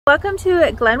Welcome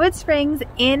to Glenwood Springs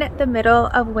in the middle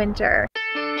of winter.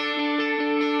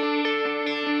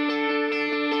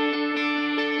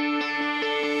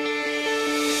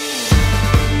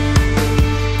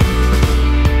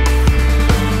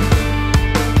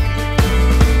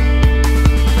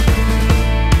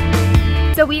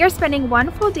 So we are spending one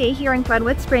full day here in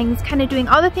Glenwood Springs, kind of doing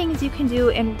all the things you can do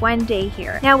in one day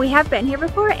here. Now we have been here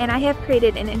before and I have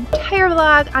created an entire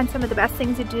vlog on some of the best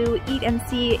things to do, eat and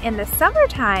see in the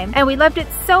summertime. And we loved it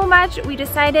so much, we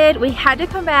decided we had to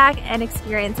come back and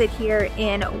experience it here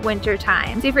in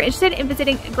wintertime. So if you're interested in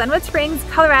visiting Glenwood Springs,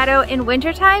 Colorado in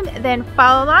wintertime, then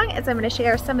follow along as I'm gonna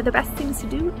share some of the best things to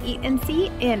do, eat and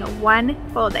see in one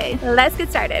full day. Let's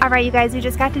get started. All right, you guys, we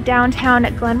just got to downtown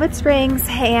Glenwood Springs,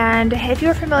 and if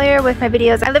you're familiar with my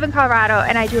videos, I live in Colorado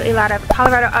and I do a lot of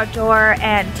Colorado outdoor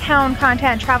and town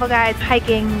content, travel guides,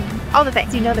 hiking, all the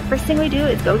things. You know, the first thing we do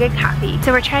is go get coffee.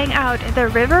 So we're trying out the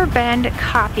River Bend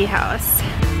Coffee House.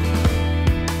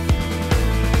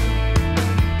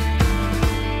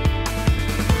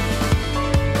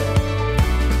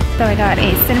 So I got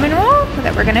a cinnamon roll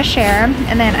that we're gonna share,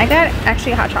 and then I got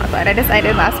actually a hot chocolate. I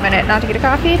decided last minute not to get a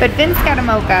coffee, but Vince got a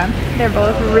mocha. They're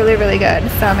both really, really good,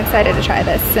 so I'm excited to try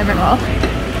this cinnamon roll.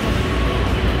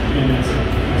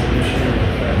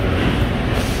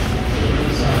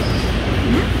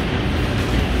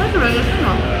 That's a really good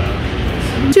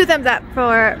cinnamon roll. 2 thumbs up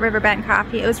for River Bend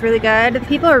Coffee. It was really good. The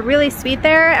people are really sweet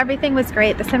there. Everything was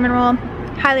great. The cinnamon roll,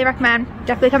 highly recommend.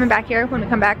 Definitely coming back here when we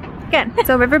come back again.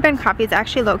 So River Bend Coffee is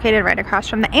actually located right across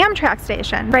from the Amtrak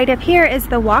station. Right up here is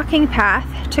the walking path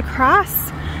to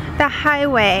cross the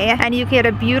highway, and you get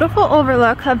a beautiful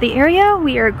overlook of the area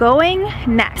we are going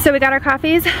next. So we got our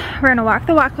coffees, we're gonna walk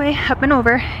the walkway up and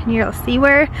over, and you'll see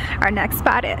where our next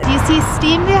spot is. Do you see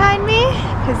steam behind me?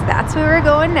 Because that's where we're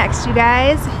going next, you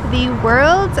guys. The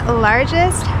world's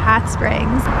largest hot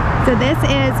springs. So this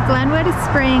is Glenwood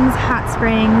Springs Hot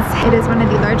Springs. It is one of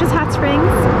the largest hot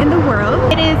springs in the world.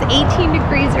 It is 18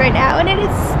 degrees right now and it is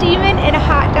steaming and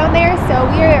hot down there, so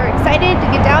we are excited to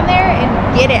get down there and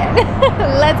get in.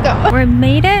 Let's go. We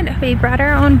made it. We brought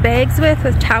our own bags with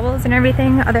towels and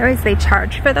everything, otherwise they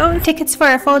charge for those. Tickets for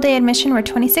a full day admission were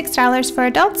 $26 for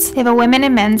adults. They have a women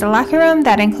and men's locker room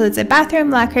that includes a bathroom,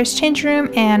 lockers, change room,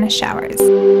 and showers.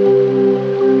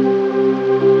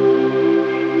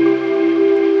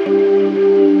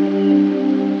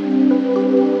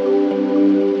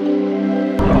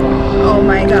 Oh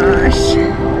my gosh,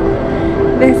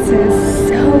 this is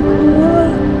so cool.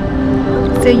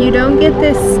 So you don't get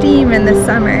this steam in the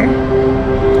summer,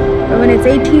 but when it's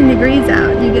 18 degrees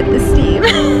out, you get the steam.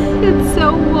 It's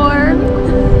so warm.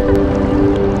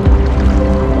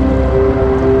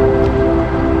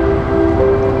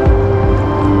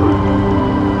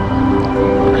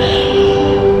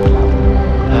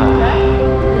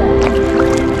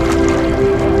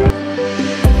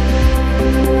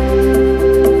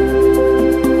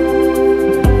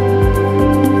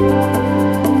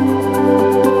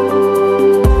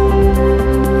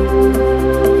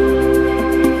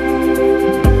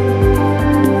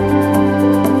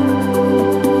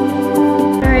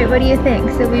 What do you think?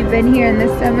 So we've been here in the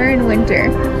summer and winter.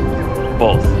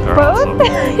 Both. They're Both? Awesome.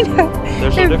 I know.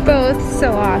 They're both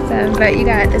so awesome, but you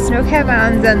got the snow-capped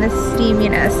mountains and the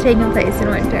steaminess taking place in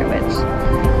winter,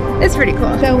 which is pretty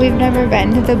cool. So we've never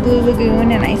been to the Blue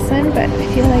Lagoon in Iceland, but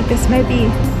I feel like this might be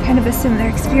kind of a similar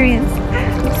experience.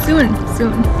 Soon.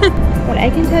 But I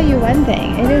can tell you one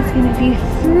thing, it is going to be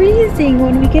freezing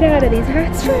when we get out of these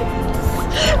hot springs.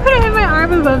 But I have my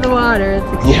arm above the water.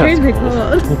 It's extremely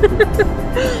cold.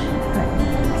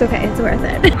 It's okay, it's worth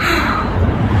it.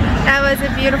 That was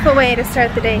a beautiful way to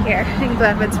start the day here in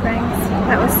Glenwood Springs.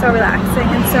 That was so relaxing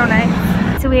and so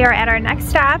nice. So we are at our next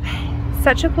stop.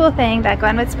 Such a cool thing that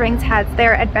Glenwood Springs has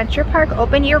their adventure park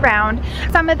open year-round.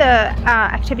 Some of the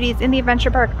activities in the adventure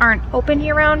park aren't open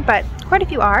year-round, but quite a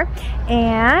few are.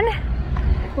 And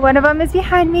one of them is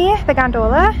behind me, the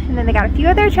gondola, and then they got a few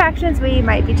other attractions we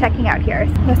might be checking out here.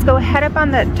 Let's go head up on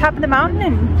the top of the mountain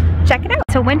and check it out.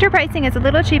 So winter pricing is a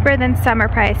little cheaper than summer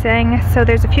pricing, so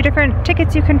there's a few different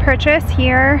tickets you can purchase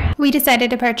here. We decided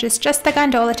to purchase just the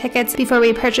gondola tickets before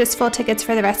we purchase full tickets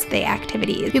for the rest of the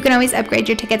activities. You can always upgrade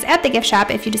your tickets at the gift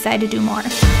shop if you decide to do more.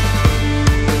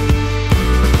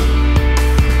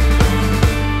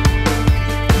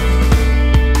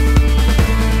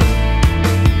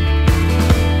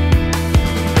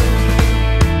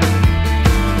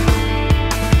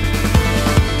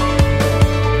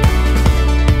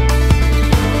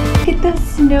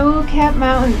 Snow-capped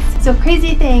mountains. So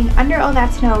crazy thing, under all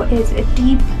that snow is a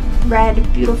deep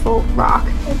red, beautiful rock.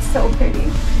 It's so pretty.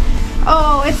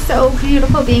 Oh, it's so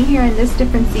beautiful being here in this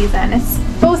different season. It's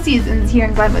both seasons here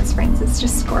in Glenwood Springs. It's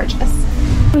just gorgeous.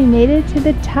 We made it to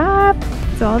the top.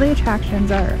 So all the attractions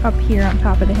are up here on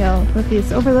top of the hill with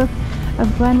this overlook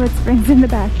of Glenwood Springs in the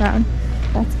background.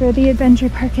 That's where the adventure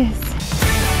park is.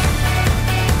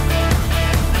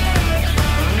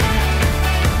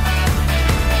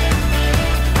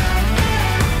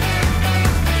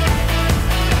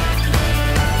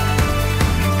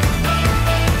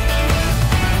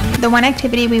 The one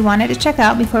activity we wanted to check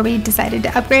out before we decided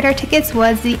to upgrade our tickets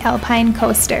was the alpine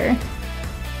coaster.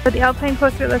 But the alpine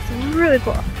coaster looks really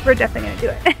cool. We're definitely gonna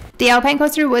do it. The alpine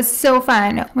coaster was so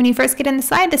fun. When you first get in the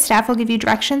slide, the staff will give you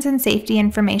directions and safety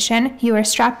information. You are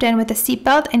strapped in with a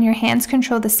seatbelt and your hands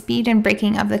control the speed and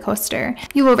braking of the coaster.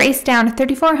 You will race down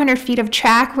 3,400 feet of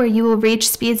track where you will reach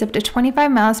speeds up to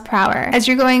 25 miles per hour. As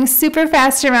you're going super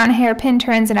fast around hairpin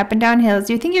turns and up and down hills,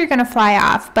 you think you're gonna fly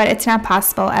off, but it's not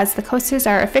possible as the coasters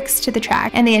are affixed to the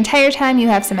track, and the entire time you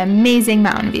have some amazing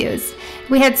mountain views.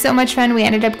 We had so much fun, we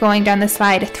ended up going down the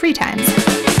slide 3 times.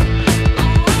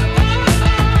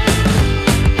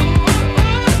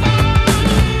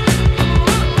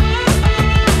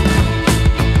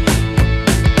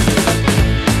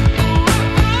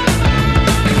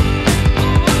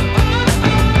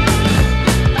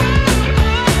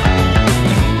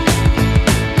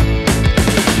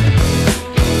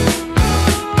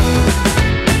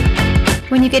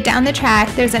 When you get down the track,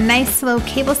 there's a nice slow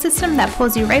cable system that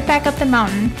pulls you right back up the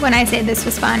mountain. When I say this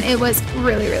was fun, it was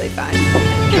really, really fun.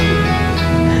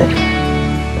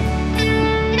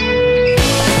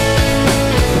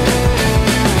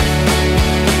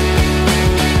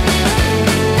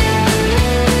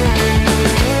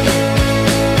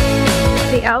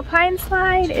 The alpine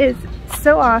slide is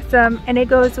so awesome and it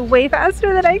goes way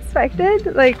faster than I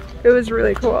expected. Like, it was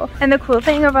really cool. And the cool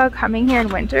thing about coming here in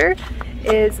winter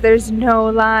is there's no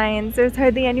lines. There's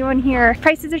hardly anyone here.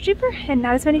 Prices are cheaper and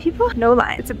not as many people. No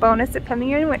lines. It's a bonus of coming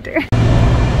here in winter.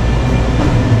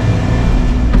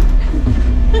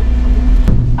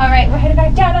 Alright, we're headed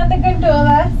back down on the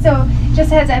gondola. So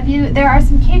just as a heads up, there are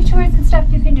some cave tours and stuff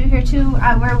you can do here too.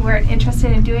 We weren't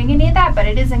interested in doing any of that, but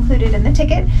it is included in the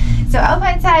ticket. So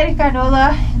alpine side,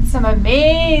 gondola, and some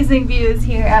amazing views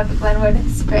here at the Glenwood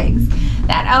Springs.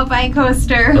 That alpine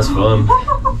coaster. That's fun.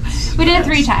 We did it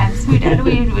 3 times. We did.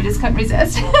 We just couldn't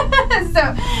resist. So,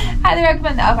 highly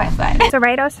recommend the alpine slide. So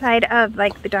right outside of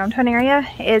like the downtown area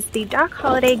is the Doc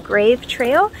Holliday Grave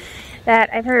Trail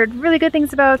that I've heard really good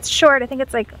things about. It's short. I think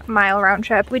it's like a mile round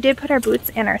trip. We did put our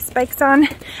boots and our spikes on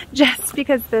just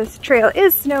because this trail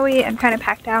is snowy and kind of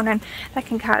packed down, and that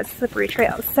can cause slippery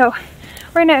trails. So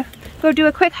we're gonna go do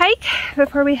a quick hike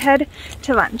before we head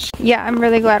to lunch. Yeah, I'm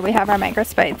really glad we have our micro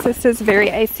spikes. This is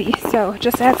very icy, so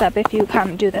just a heads up if you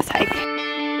come do this hike.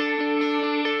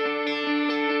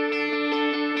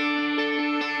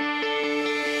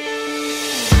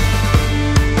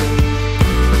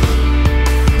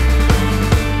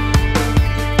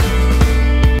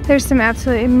 There's some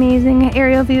absolutely amazing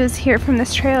aerial views here from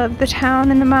this trail of the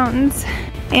town and the mountains.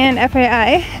 And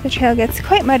FYI, the trail gets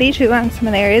quite muddy too on some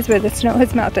of the areas where the snow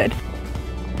has melted.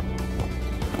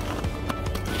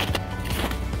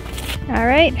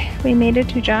 Alright, we made it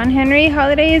to John Henry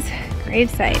Holliday's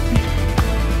gravesite.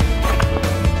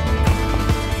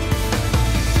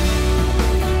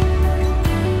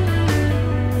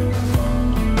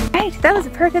 Alright, that was a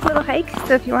perfect little hike.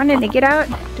 So if you wanted to get out,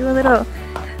 do a little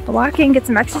walking, get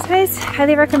some exercise,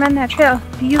 highly recommend that trail.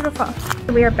 Beautiful.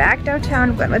 We are back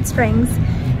downtown Glenwood Springs,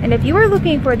 and if you are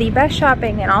looking for the best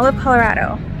shopping in all of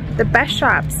Colorado, the best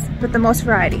shops with the most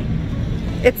variety,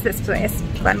 it's this place.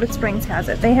 Glenwood Springs has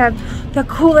it. They have the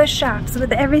coolest shops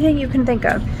with everything you can think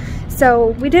of. So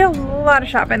we did a lot of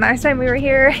shopping last time we were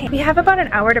here. We have about an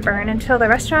hour to burn until the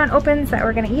restaurant opens that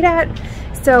we're gonna eat at.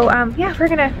 So yeah, we're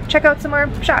gonna check out some more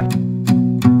shops.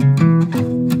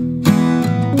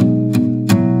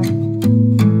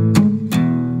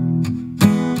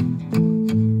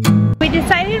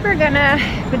 We're gonna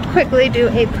quickly do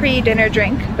a pre-dinner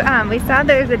drink. We saw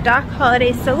there's a Doc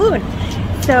Holliday Saloon,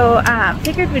 so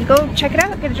figured we'd go check it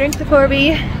out, get a drink before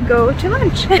we go to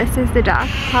lunch. This is the Doc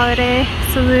Holliday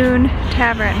Saloon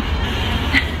Tavern.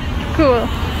 Cool.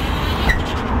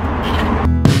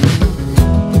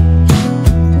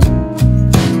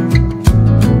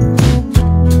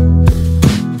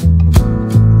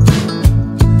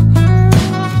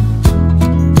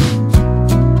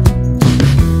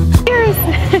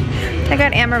 I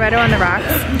got amaretto on the rocks.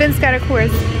 Vince got a Coors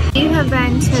We have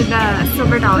been to the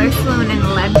Silver Dollar Saloon in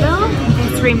Leadville.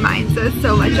 This reminds us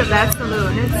so much of that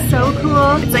saloon. It's so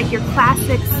cool. It's like your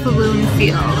classic saloon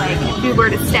feel. Like if we were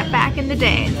to step back in the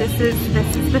day, this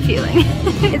is the feeling.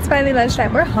 It's finally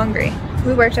lunchtime. We're hungry.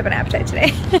 We worked up an appetite today.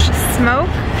 Smoke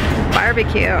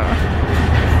barbecue.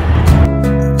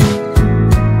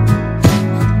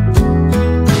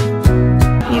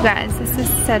 You guys, this is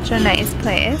such a nice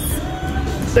place.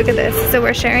 Look at this. So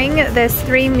we're sharing this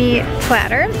 3-meat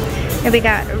platter, and we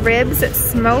got ribs,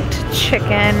 smoked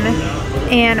chicken,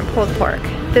 and pulled pork.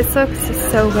 This looks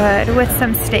so good with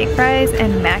some steak fries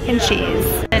and mac and cheese.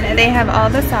 And they have all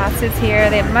the sauces here.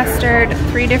 They have mustard,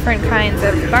 3 different kinds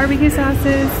of barbecue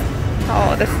sauces.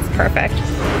 Oh, this is perfect.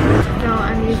 So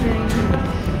I'm using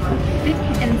thick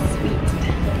and sweet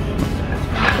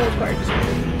pulled pork.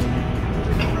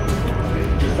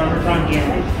 Summertime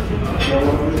candy.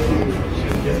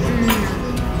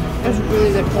 That's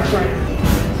really good pulled pork.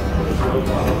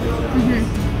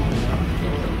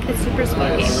 It's super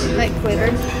smoky, like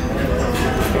flavored.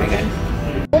 Very good.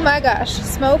 Oh my gosh,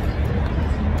 smoke.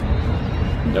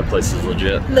 That place is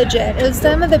legit. Legit. It was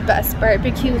some of the best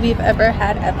barbecue we've ever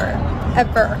had, ever.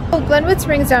 Oh, Glenwood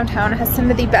Springs downtown has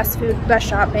some of the best food, best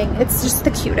shopping. It's just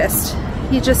the cutest.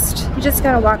 You just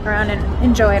gotta walk around and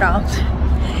enjoy it all.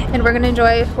 And we're gonna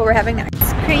enjoy what we're having next.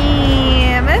 Ice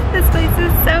cream. This place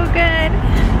is so good.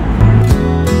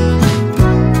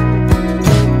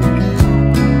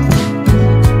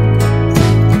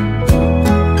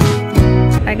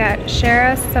 I got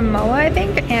Shara Samoa, I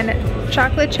think, and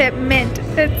chocolate chip mint.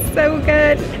 It's so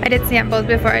good. I did samples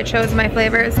before I chose my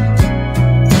flavors.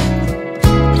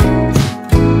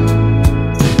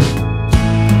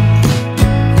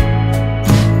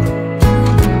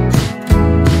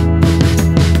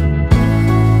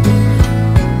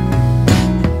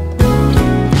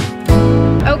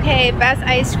 Okay, best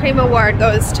ice cream award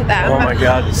goes to them. Oh my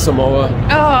god, Samoa.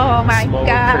 Oh my Samoa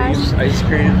gosh. cream ice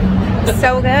cream.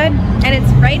 So good. And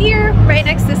it's right here, right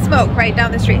next to Smoke, right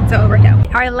down the street, so it worked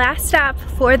out. Our last stop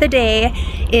for the day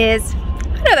is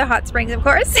another hot springs, of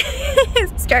course.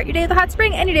 Start your day with a hot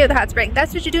spring, end your day with a hot spring.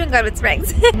 That's what you do in Glenwood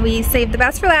Springs. We saved the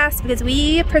best for last because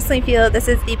we personally feel this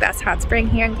is the best hot spring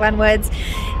here in Glenwoods.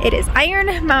 It is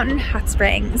Iron Mountain Hot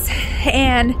Springs,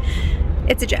 and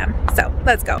it's a gem, so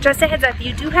let's go. Just a heads up,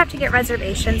 you do have to get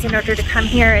reservations in order to come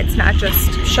here. It's not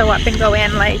just show up and go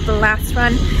in like the last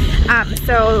one.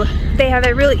 So they have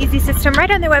a really easy system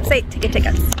right on their website to get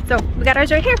tickets. So we got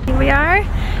ours right here. Here we are.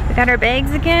 We got our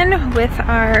bags again with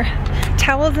our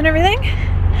towels and everything.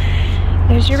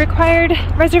 There's your required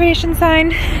reservation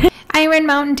sign. Iron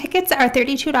Mountain tickets are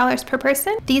 $32 per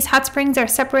person. These hot springs are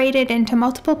separated into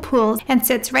multiple pools and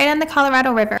sits right on the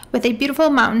Colorado River with a beautiful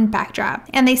mountain backdrop.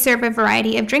 And they serve a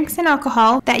variety of drinks and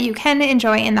alcohol that you can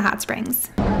enjoy in the hot springs.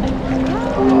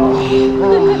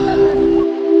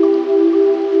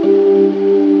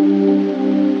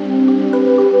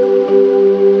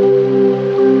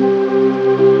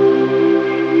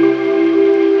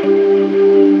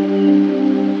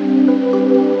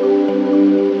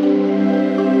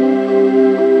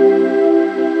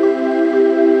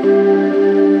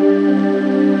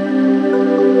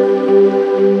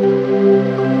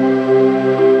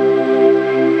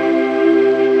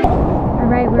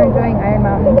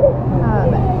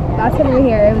 Last time we were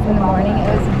here, it was in the morning. It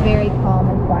was very calm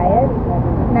and quiet.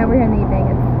 Now we're here in the evening.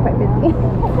 It's quite busy.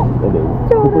 It is.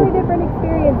 Totally different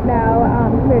experience now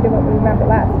compared to what we remember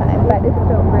last time, but it's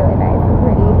still really nice and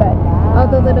pretty. But all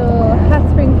the little hot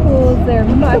spring pools, they're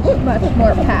much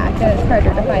more packed, and it's harder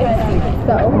to find a seat.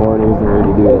 So Mornings are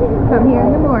ready to do it. Come here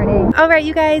in the morning. All right,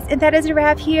 you guys, and that is a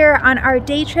wrap here on our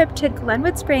day trip to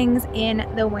Glenwood Springs in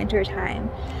the winter time.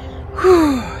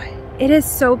 Whew. It is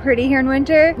so pretty here in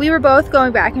winter. We were both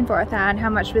going back and forth on how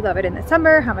much we love it in the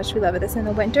summer, how much we love this in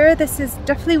the winter. This is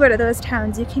definitely one of those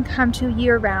towns you can come to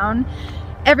year round.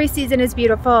 Every season is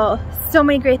beautiful. So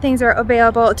many great things are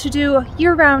available to do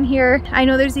year round here. I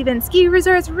know there's even ski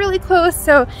resorts really close,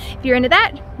 so if you're into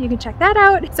that, you can check that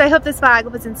out. So I hope this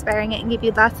vlog was inspiring and gave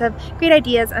you lots of great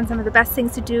ideas on some of the best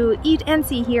things to do, eat, and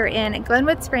see here in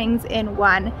Glenwood Springs in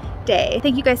one day.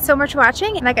 Thank you guys so much for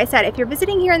watching. And like I said, if you're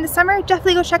visiting here in the summer,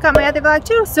 definitely go check out my other vlog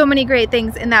too. So many great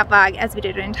things in that vlog as we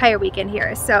did an entire weekend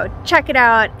here. So check it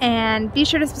out and be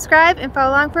sure to subscribe and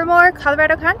follow along for more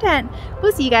Colorado content.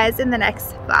 We'll see you guys in the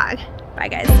next vlog. Bye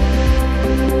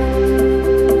guys.